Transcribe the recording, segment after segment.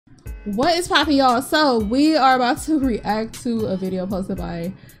What is popping, y'all? So we are about to react to a video posted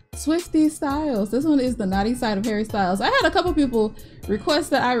by Swifty Styles. This one is the naughty side of Harry Styles. I had a couple people request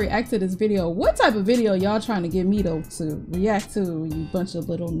that I react to this video. What type of video y'all trying to get me to react to, you bunch of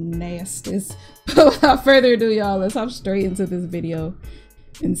little nasties? But without further ado, y'all, let's hop straight into this video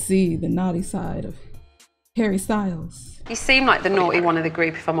and see the naughty side of Harry Styles. You seem like the naughty one of the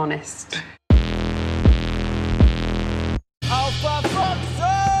group, if I'm honest.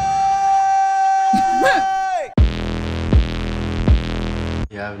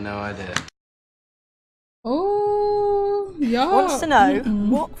 You have no idea. Oh, y'all Wants to know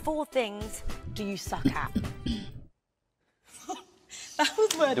what 4 things do you suck at? That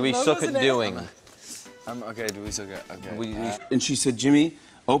was weird. Do we suck at doing? Okay, do we suck at? Okay. And she said, Jimmy,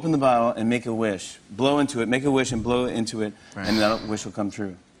 open the bottle and make a wish. Blow into it, make a wish and blow into it, right. And that wish will come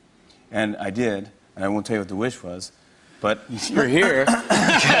true. And I did, and I won't tell you what the wish was, but you're here. No.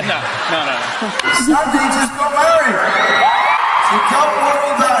 Some teachers got married. You can't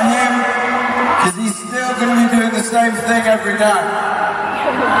worry about him, because he's still going to be doing the same thing every day.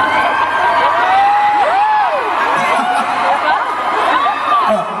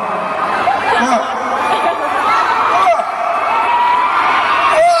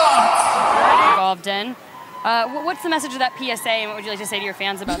 Involved in. What's the message of that PSA, and what would you like to say to your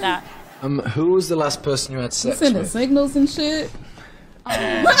fans about that? Who was the last person you had sex sending with? signals and shit.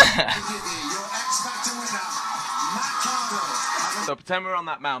 So pretend we're on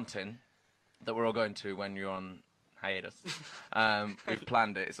that mountain that we're all going to when you're on hiatus. We've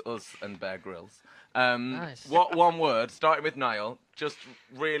planned it. It's us and Bear Grylls. Nice. What one word, starting with Niall, just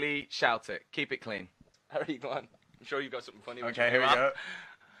really shout it. Keep it clean. Harry, go on. I'm sure you've got something funny. Okay, here we go.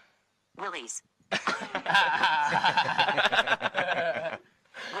 Willies.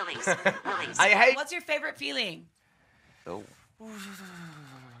 I hate... What's your favorite feeling? Oh.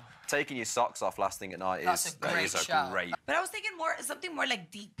 Taking your socks off last thing at night That's is a great shout. great. But I was thinking something more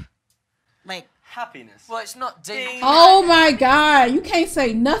like deep. Like happiness. Well, it's not deep. Oh my God, you can't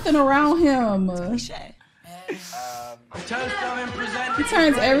say nothing around him. Cliche. He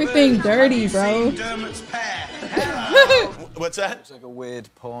turns everything dirty, bro. What's that? It's like a weird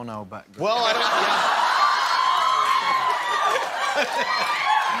porno background. Well, I don't...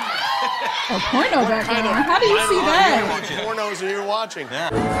 A porno background? How do you see that? What pornos are you watching? Yeah.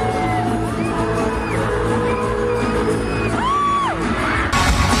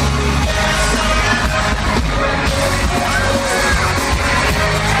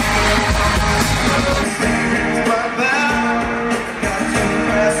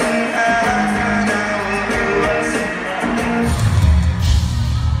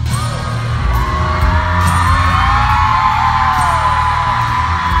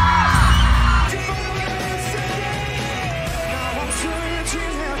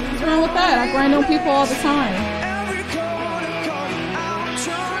 What's wrong with that? I grind on people all the time.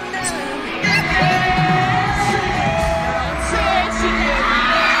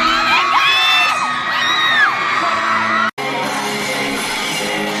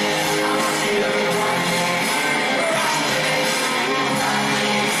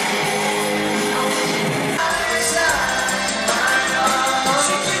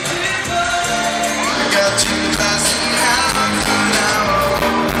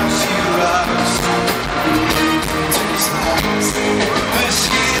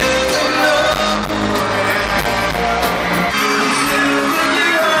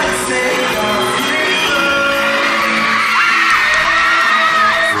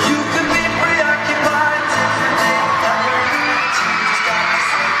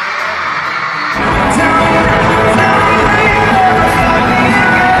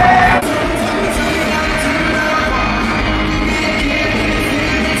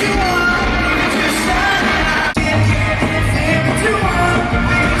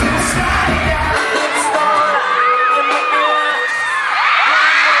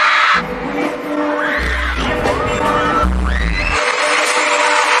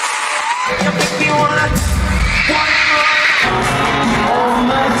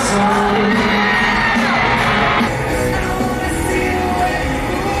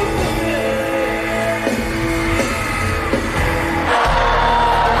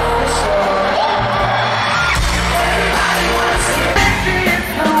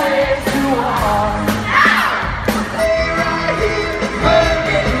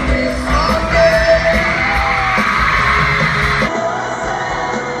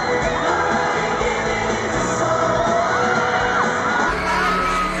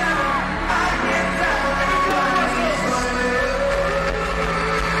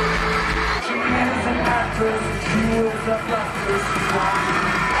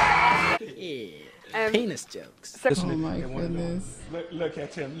 Penis jokes. Oh my goodness. Look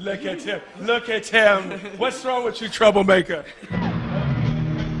at him. Look at him. Look at him. What's wrong with you, troublemaker?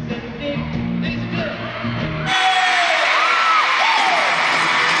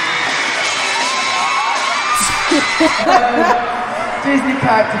 Disney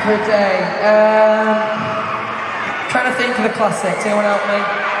character for a day. Trying to think of the classics. Anyone help me?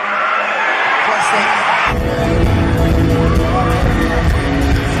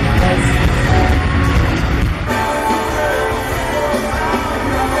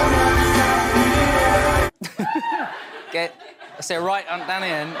 Get, so right on down the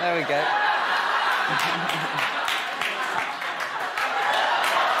end. There we go.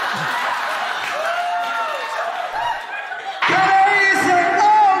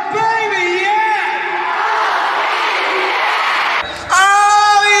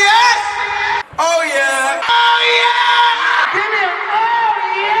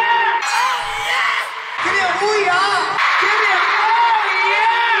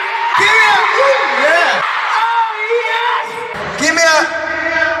 Give me a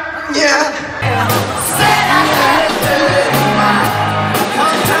yeah.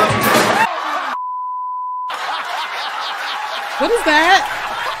 What is that?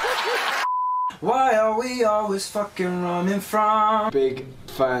 Why are we always fucking running from? Big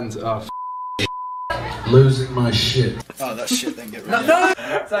fans of losing my shit. Oh, that shit then get rid of No. it.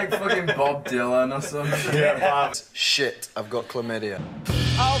 It's like fucking Bob Dylan or some shit. Shit, I've got chlamydia.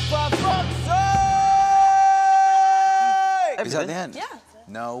 Oh, for fuck's sake! Is that the end? Yeah.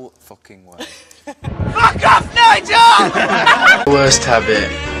 No fucking way. Fuck off, Nigel! Worst habit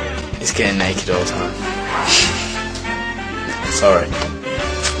is getting naked all the time. Sorry.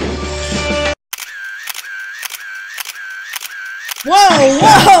 Whoa,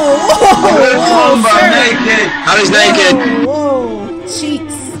 whoa, sir. Naked. I was naked. Whoa,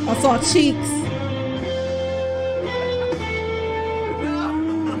 cheeks. I saw cheeks.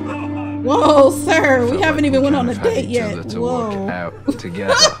 Whoa, sir. We haven't even went on a date yet. Whoa. Out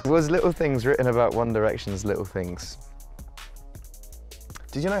together. Was Little Things written about One Direction's Little Things?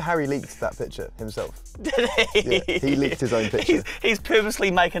 Did you know Harry leaked that picture himself? Did he? Yeah, he leaked his own picture. He's purposely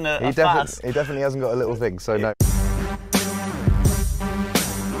making a He fuss. definitely hasn't got a little thing, so no.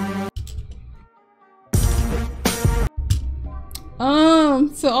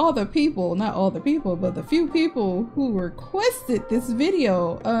 To all the people, not all the people, but the few people who requested this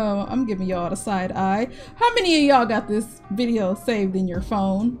video, I'm giving y'all the side eye. How many of y'all got this video saved in your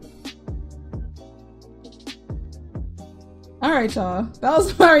phone? Alright, y'all, that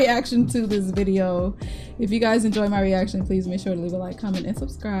was my reaction to this video. If you guys enjoyed my reaction, please make sure to leave a like, comment, and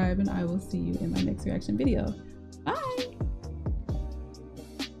subscribe, and I will see you in my next reaction video. Bye!